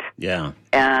state. Yeah.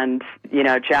 And,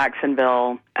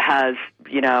 Jacksonville has,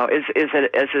 is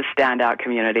a standout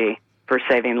community for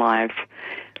Saving Lives,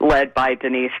 led by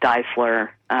Denise Deisler.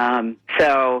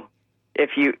 So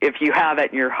if you have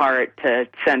it in your heart to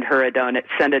send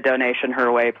a donation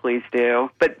her way, please do.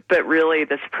 But really,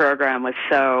 this program was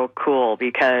so cool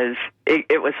because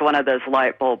it was one of those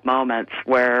light bulb moments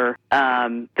where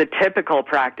the typical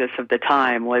practice of the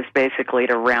time was basically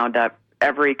to round up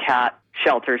every cat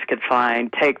shelters could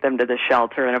find, take them to the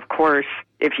shelter, and of course,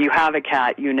 if you have a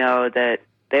cat, you know that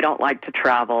they don't like to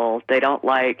travel. They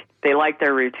like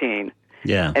their routine.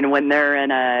 Yeah. And when they're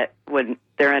in a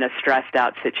stressed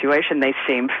out situation, they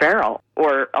seem feral,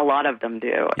 or a lot of them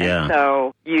do. Yeah. And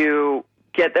so you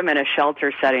get them in a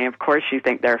shelter setting. Of course, you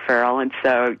think they're feral, and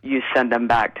so you send them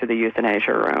back to the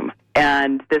euthanasia room.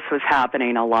 And this was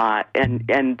happening a lot. And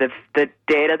the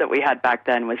data that we had back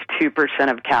then was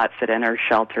 2% of cats that enter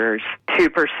shelters,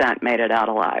 2% made it out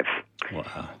alive.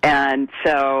 Wow. And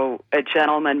so a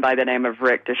gentleman by the name of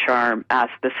Rick Descharme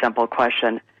asked the simple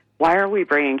question, why are we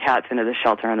bringing cats into the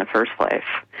shelter in the first place?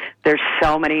 There's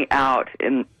so many out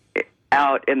in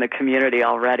the community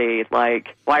already. Like,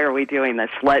 why are we doing this?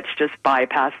 Let's just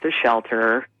bypass the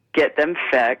shelter, get them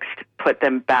fixed, put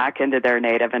them back into their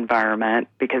native environment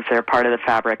because they're part of the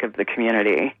fabric of the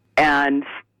community. And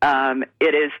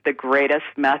it is the greatest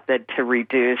method to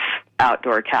reduce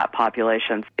outdoor cat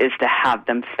populations is to have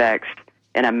them fixed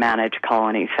in a managed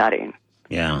colony setting.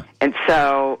 Yeah. And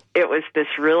so it was this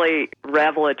really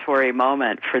revelatory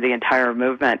moment for the entire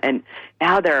movement. And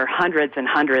now there are hundreds and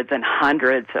hundreds and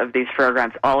hundreds of these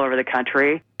programs all over the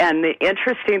country. And the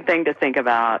interesting thing to think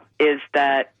about is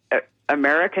that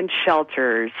American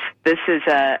shelters, this is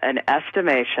an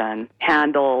estimation,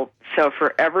 so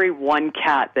for every one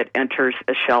cat that enters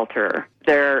a shelter,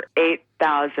 there are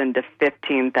 8,000 to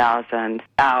 15,000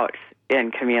 out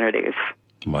in communities.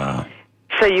 Wow.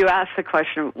 So you ask the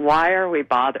question, why are we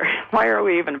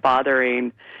even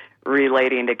bothering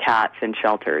relating to cats in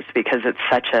shelters? Because it's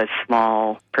such a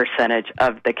small percentage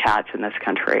of the cats in this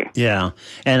country. Yeah.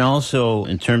 And also,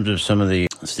 in terms of some of the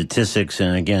statistics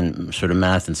and, again, sort of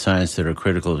math and science that are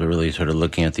critical to really sort of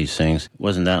looking at these things, it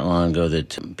wasn't that long ago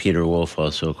that Peter Wolf,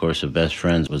 also, of course, of Best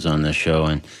Friends, was on this show.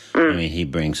 And, I mean, he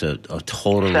brings a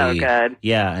totally... So good.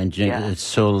 Yeah, and it's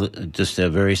so just a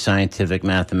very scientific,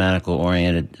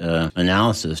 mathematical-oriented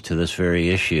analysis to this very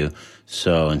issue.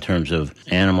 So in terms of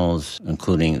animals,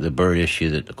 including the bird issue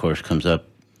that, of course, comes up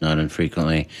not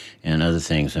infrequently, and other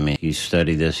things, I mean, he's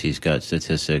studied this, he's got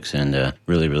statistics, and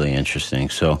really, really interesting.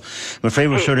 So I'm afraid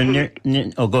we're sort of near...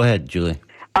 go ahead, Julie.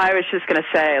 I was just going to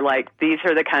say, like, these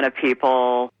are the kind of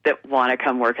people that want to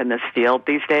come work in this field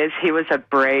these days. He was a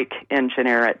brake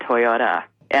engineer at Toyota,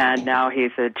 and now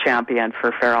he's a champion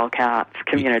for feral cats,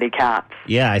 community cats.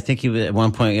 Yeah, I think he was, at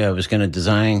one point was going to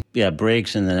design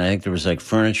brakes, and then I think there was like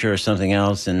furniture or something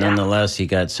else, and nonetheless he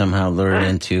got somehow lured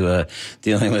into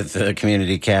dealing with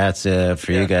community cats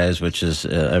for you guys, which is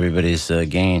everybody's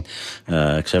gain,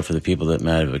 except for the people that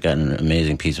might have gotten an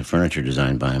amazing piece of furniture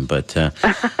designed by him. But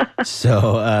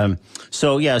so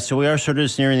we are sort of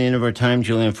just nearing the end of our time,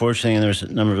 Julie, unfortunately, and there's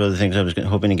a number of other things I was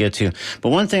hoping to get to. But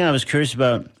one thing I was curious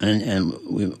about, and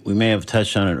we may have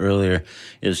touched on it earlier,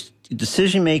 is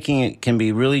decision-making can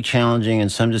be really challenging,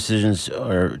 and some decisions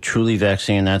are truly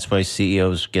vexing, and that's why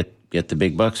CEOs get the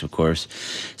big bucks, of course.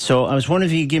 So I was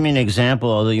wondering if you could give me an example,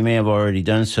 although you may have already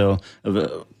done so, of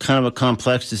a kind of a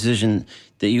complex decision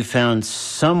that you found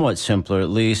somewhat simpler, at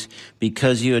least,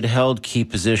 because you had held key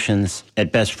positions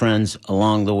at Best Friends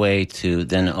along the way to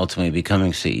then ultimately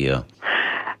becoming CEO.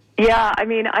 Yeah, I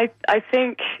mean, I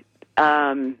think...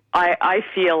 I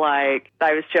feel like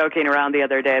I was joking around the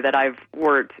other day that I've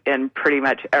worked in pretty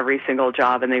much every single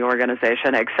job in the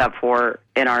organization except for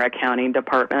in our accounting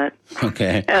department.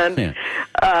 Okay. And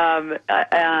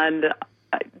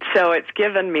so it's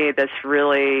given me this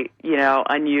really,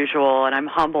 unusual, and I'm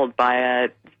humbled by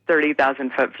it,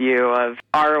 30,000-foot view of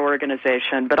our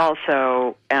organization, but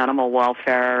also animal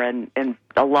welfare and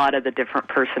a lot of the different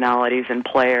personalities and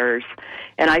players.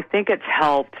 And I think it's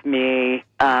helped me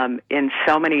in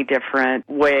so many different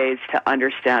ways to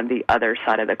understand the other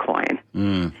side of the coin.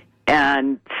 Mm.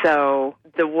 And so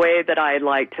the way that I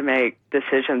like to make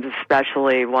decisions,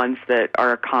 especially ones that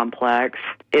are complex,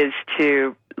 is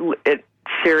to...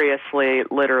 seriously,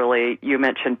 literally, you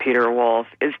mentioned Peter Wolf,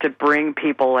 is to bring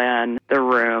people in the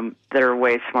room that are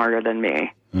way smarter than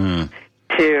me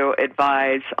to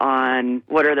advise on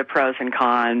what are the pros and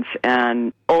cons.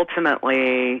 And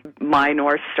ultimately, my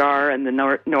North Star and the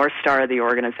North Star of the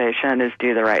organization is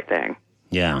do the right thing.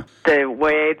 Yeah. The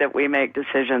way that we make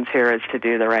decisions here is to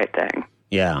do the right thing.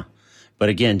 Yeah. But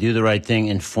again, do the right thing,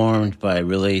 informed by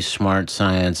really smart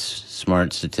science,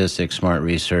 smart statistics, smart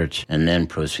research, and then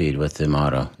proceed with the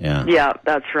motto. Yeah. Yeah,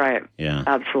 that's right. Yeah.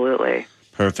 Absolutely.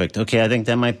 Perfect. Okay, I think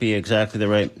that might be exactly the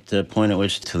right point at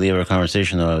which to leave our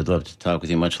conversation, though. I would love to talk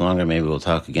with you much longer. Maybe we'll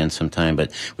talk again sometime.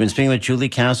 But we've been speaking with Julie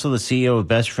Castle, the CEO of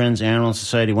Best Friends Animal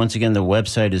Society. Once again, the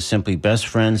website is simply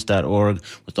bestfriends.org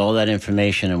with all that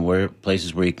information and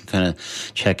places where you can kind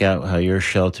of check out how your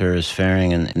shelter is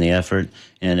faring in the effort.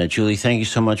 And Julie, thank you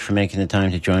so much for making the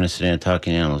time to join us today on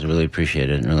Talking Animals. I really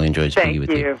appreciate it and really enjoyed speaking with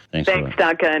you. Thanks,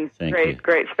 Duncan.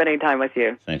 Great spending time with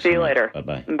you. Thanks. See you later.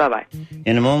 Bye-bye. Bye-bye.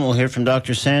 In a moment, we'll hear from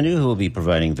Dr. Sandhu, who will be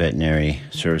providing veterinary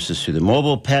services through the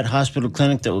mobile pet hospital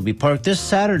clinic that will be parked this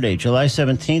Saturday, July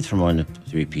 17th from 1 to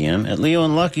 3 p.m. at Leo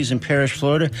and Lucky's in Parrish,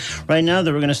 Florida. Right now,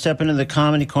 though, we're going to step into the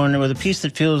comedy corner with a piece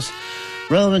that feels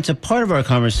relevant to part of our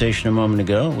conversation a moment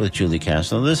ago with Julie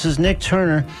Castle. This is Nick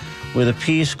Turner with a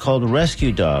piece called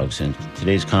Rescue Dogs in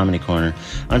today's Comedy Corner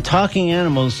on Talking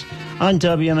Animals on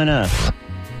WMNF.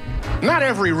 Not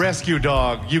every rescue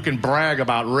dog you can brag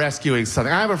about rescuing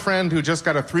something. I have a friend who just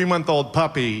got a 3-month-old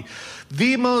puppy.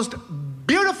 The most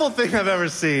beautiful thing I've ever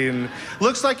seen.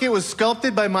 Looks like it was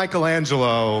sculpted by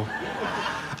Michelangelo.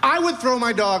 I would throw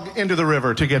my dog into the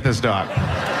river to get this dog.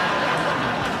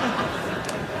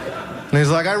 And he's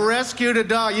like, I rescued a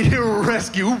dog. You didn't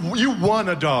rescue, you won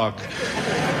a dog.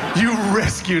 You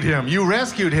rescued him. You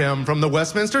rescued him from the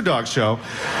Westminster Dog Show,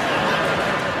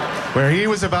 where he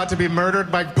was about to be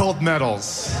murdered by gold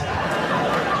medals.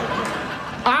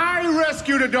 I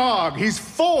rescued a dog. He's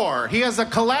 4. He has a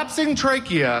collapsing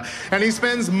trachea, and he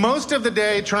spends most of the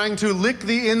day trying to lick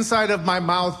the inside of my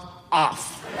mouth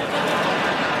off.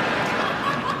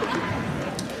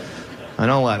 I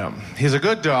don't let him. He's a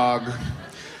good dog.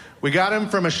 We got him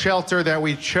from a shelter that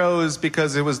we chose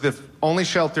because it was the only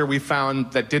shelter we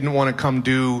found that didn't want to come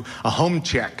do a home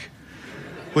check,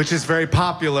 which is very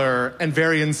popular and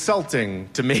very insulting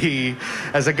to me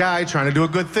as a guy trying to do a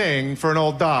good thing for an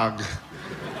old dog.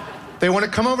 They want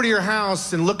to come over to your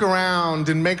house and look around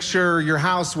and make sure your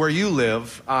house where you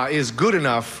live is good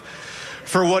enough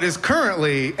for what is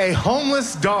currently a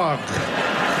homeless dog.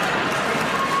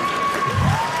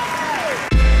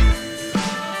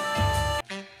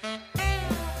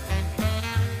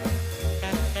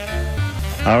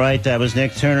 All right, that was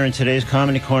Nick Turner in today's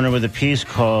Comedy Corner with a piece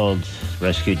called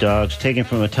Rescue Dogs, taken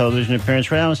from a television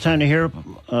appearance. Right now it's time to hear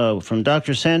from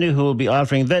Dr. Sandhu, who will be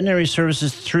offering veterinary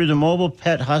services through the mobile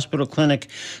pet hospital clinic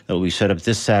that will be set up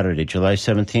this Saturday, July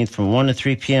 17th from 1 to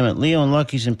 3 p.m. at Leo and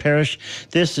Lucky's in Parrish.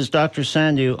 This is Dr.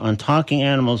 Sandhu on Talking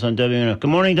Animals on WNF.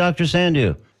 Good morning, Dr.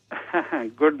 Sandhu.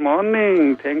 Good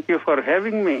morning. Thank you for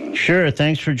having me. Sure.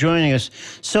 Thanks for joining us.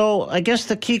 So I guess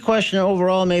the key question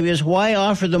overall maybe is why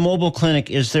offer the mobile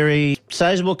clinic? Is there a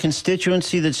sizable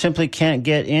constituency that simply can't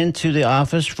get into the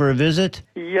office for a visit?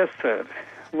 Yes, sir.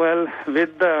 Well,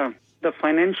 with the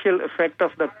financial effect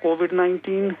of the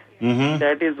COVID-19,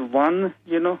 that is one,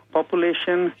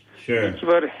 population which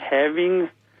were having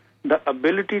the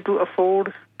ability to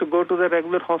afford to go to the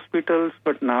regular hospitals,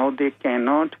 but now they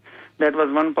cannot. That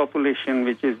was one population,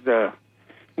 which is the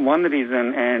one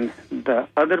reason, and the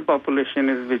other population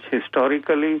is which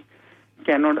historically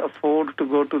cannot afford to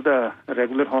go to the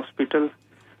regular hospital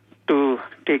to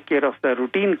take care of the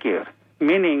routine care,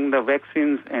 meaning the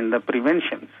vaccines and the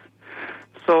preventions.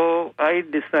 So I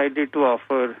decided to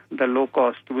offer the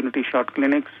low-cost community shot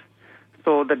clinics.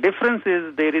 So the difference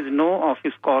is there is no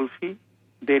office call fee,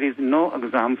 there is no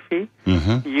exam fee.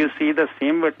 You see the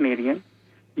same veterinarian.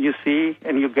 You see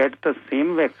and you get the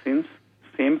same vaccines,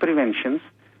 same preventions,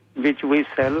 which we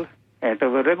sell at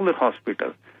our regular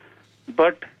hospital,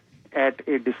 but at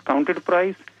a discounted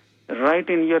price right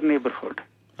in your neighborhood.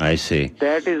 I see.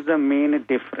 That is the main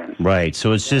difference. Right.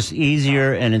 So it's just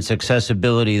easier and it's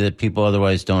accessibility that people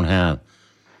otherwise don't have.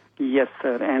 Yes,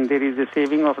 sir. And there is a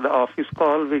saving of the office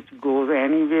call, which goes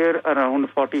anywhere around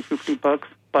 $40-50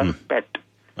 per pet.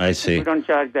 I see. We don't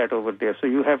charge that over there. So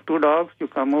you have 2 dogs, you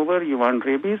come over, you want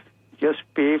rabies, just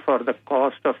pay for the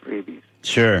cost of rabies.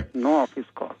 Sure. No office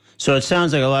cost. So it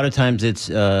sounds like a lot of times it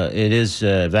is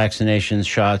vaccinations,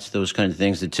 shots, those kinds of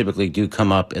things that typically do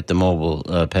come up at the mobile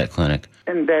pet clinic.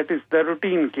 And that is the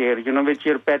routine care, which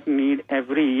your pet need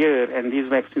every year, and these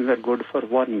vaccines are good for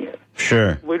 1 year.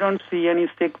 Sure. We don't see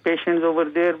any sick patients over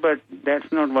there, but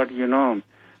that's not what you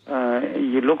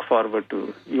look forward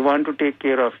to. You want to take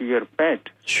care of your pet.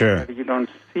 Sure. But you don't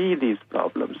see these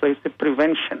problems. So it's a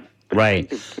prevention.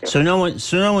 Right. So no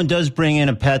one does bring in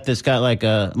a pet that's got like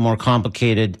a more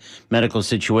complicated medical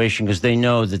situation because they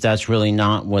know that that's really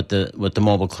not what the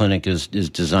mobile clinic is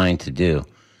designed to do.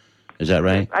 Is that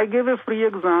right? I give a free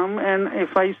exam, and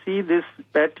if I see this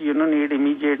pet, need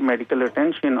immediate medical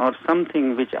attention or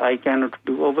something which I cannot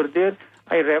do over there,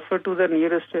 I refer to the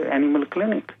nearest animal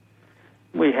clinic.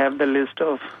 We have the list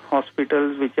of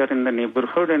hospitals which are in the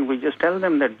neighborhood, and we just tell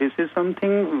them that this is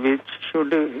something which should,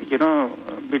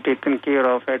 be taken care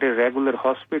of at a regular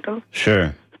hospital.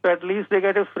 Sure. So at least they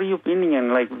get a free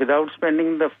opinion, like without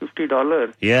spending the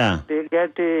 $50. Yeah. They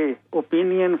get a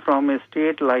opinion from a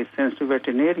state licensed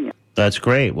veterinarian. That's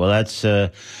great. Well, that's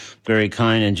very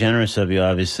kind and generous of you,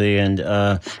 obviously. And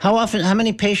how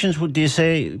many patients would you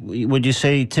say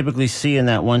typically see in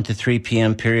that 1 to 3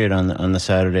 p.m. period on the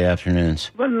Saturday afternoons?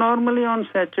 Well, normally on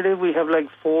Saturday we have like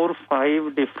 4 or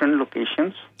 5 different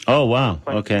locations. Oh, wow.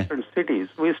 5 Okay. different cities.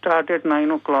 We start at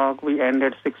 9 o'clock. We end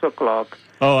at 6 o'clock.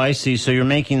 Oh, I see. So you're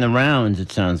making the rounds,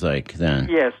 it sounds like, then.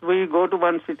 Yes, we go to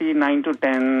one city 9 to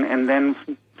 10, and then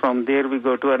from there we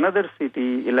go to another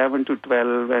city 11 to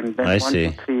 12, and then 1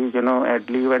 to 3,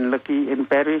 Adley and Lucky in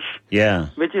Parish. Yeah.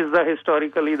 Which is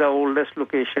historically the oldest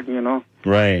location,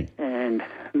 Right. And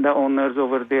the owners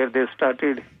over there, I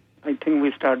think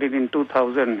we started in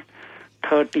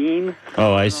 2013.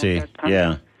 Oh, I see.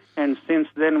 Yeah. And since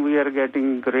then we are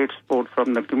getting great support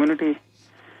from the community.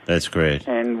 That's great.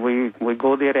 And we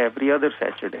go there every other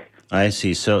Saturday. I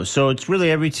see. So it's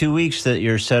really every 2 weeks that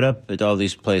you're set up at all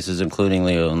these places, including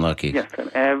Leo and Lucky. Yes, sir.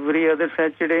 Every other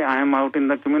Saturday, I am out in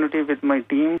the community with my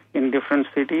team in different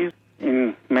cities,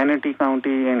 in Manatee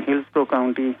County and Hillsborough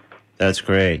County. That's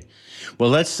great. Well,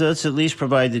 let's at least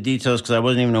provide the details, because I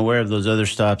wasn't even aware of those other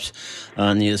stops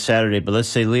on the Saturday. But let's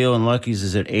say Leo and Lucky's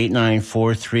is at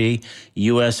 8943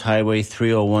 U.S. Highway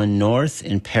 301 North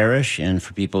in Parish. And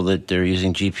for people that are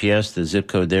using GPS, the zip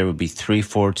code there would be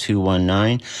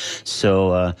 34219.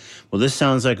 So, well, this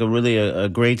sounds like a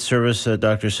great service,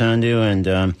 Dr.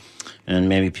 Sandhu, and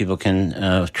maybe people can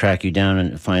track you down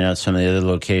and find out some of the other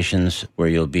locations where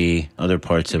you'll be, other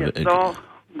parts of it.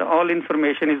 All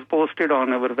information is posted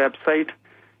on our website.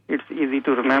 It's easy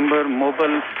to remember,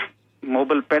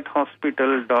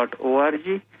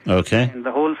 mobilepethospital.org. Okay. And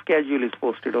the whole schedule is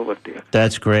posted over there.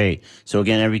 That's great. So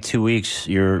again, every 2 weeks,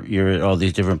 you're at all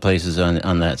these different places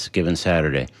on that given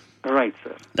Saturday. Right,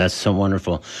 sir. That's so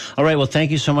wonderful. All right. Well,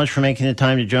 thank you so much for making the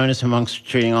time to join us amongst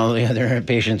treating all the other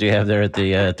patients you have there at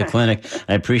the clinic.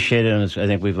 I appreciate it, and I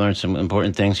think we've learned some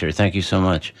important things here. Thank you so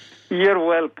much. You're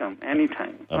welcome.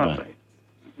 Anytime. Bye-bye. All right.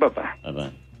 Bye-bye.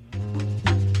 Bye-bye.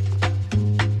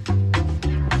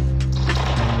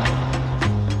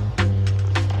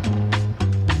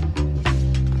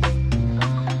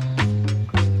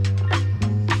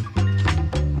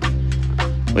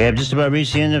 We have just about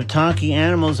reached the end of Talking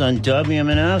Animals on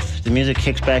WMNF. The music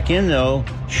kicks back in, though,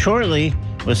 shortly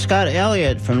with Scott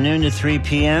Elliott from noon to 3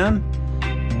 p.m.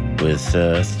 with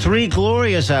 3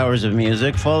 glorious hours of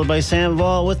music, followed by Sam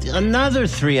Vall with another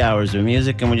 3 hours of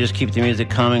music, and we just keep the music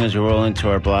coming as we roll into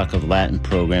our block of Latin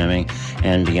programming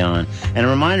and beyond. And a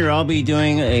reminder, I'll be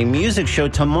doing a music show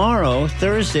tomorrow,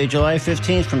 Thursday, July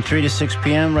 15th, from 3 to 6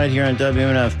 p.m. right here on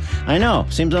WMNF. I know,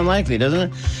 seems unlikely,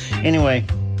 doesn't it? Anyway,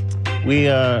 we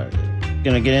are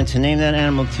going to get into Name That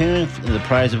Animal Tune, the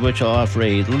prize of which I'll offer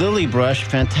a Lily Brush,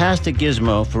 fantastic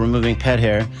gizmo for removing pet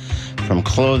hair from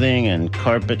clothing and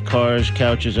carpet, cars,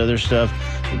 couches, other stuff.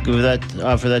 We'll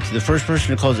offer that to the first person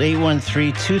who calls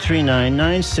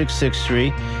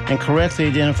 813-239-9663 and correctly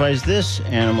identifies this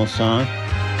animal song.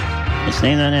 It's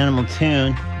Name That Animal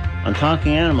Tune on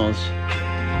Talking Animals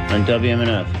on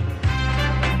WMNF.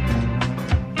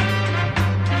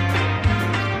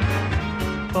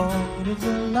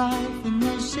 Life in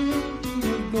the city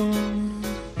of gold,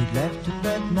 you'd left to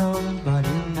let nobody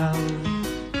know.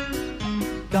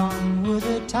 Gone were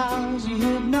the towers you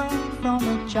had known from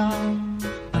a child,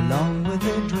 along with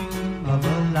the dream of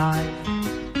a life.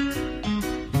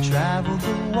 You traveled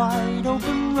the wide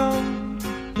open road,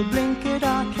 the blinkered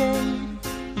arcade,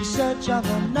 in search of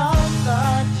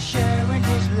another to share in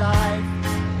his life.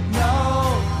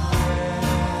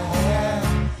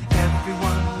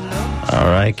 All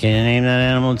right, can you name that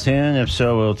animal tune? If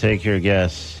so, we'll take your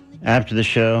guess after the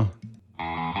show.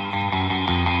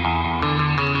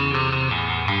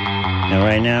 And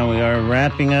right now we are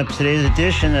wrapping up today's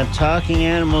edition of Talking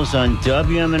Animals on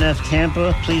WMNF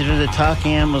Tampa. Please visit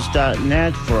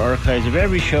talkinganimals.net for archives of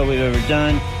every show we've ever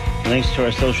done. Links to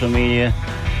our social media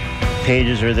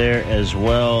pages are there as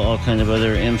well. All kinds of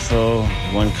other info,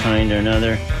 one kind or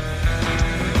another.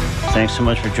 Thanks so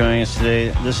much for joining us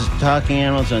today. This is Talking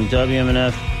Animals on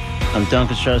WMNF. I'm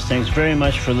Duncan Strauss. Thanks very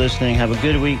much for listening. Have a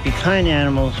good week. Be kind to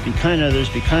animals. Be kind to others.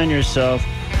 Be kind to yourself.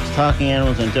 It's Talking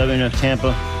Animals on WMNF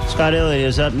Tampa. Scott Elliott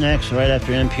is up next, right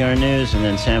after NPR News, and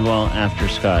then Sam Wall after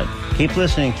Scott. Keep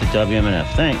listening to WMNF.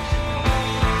 Thanks.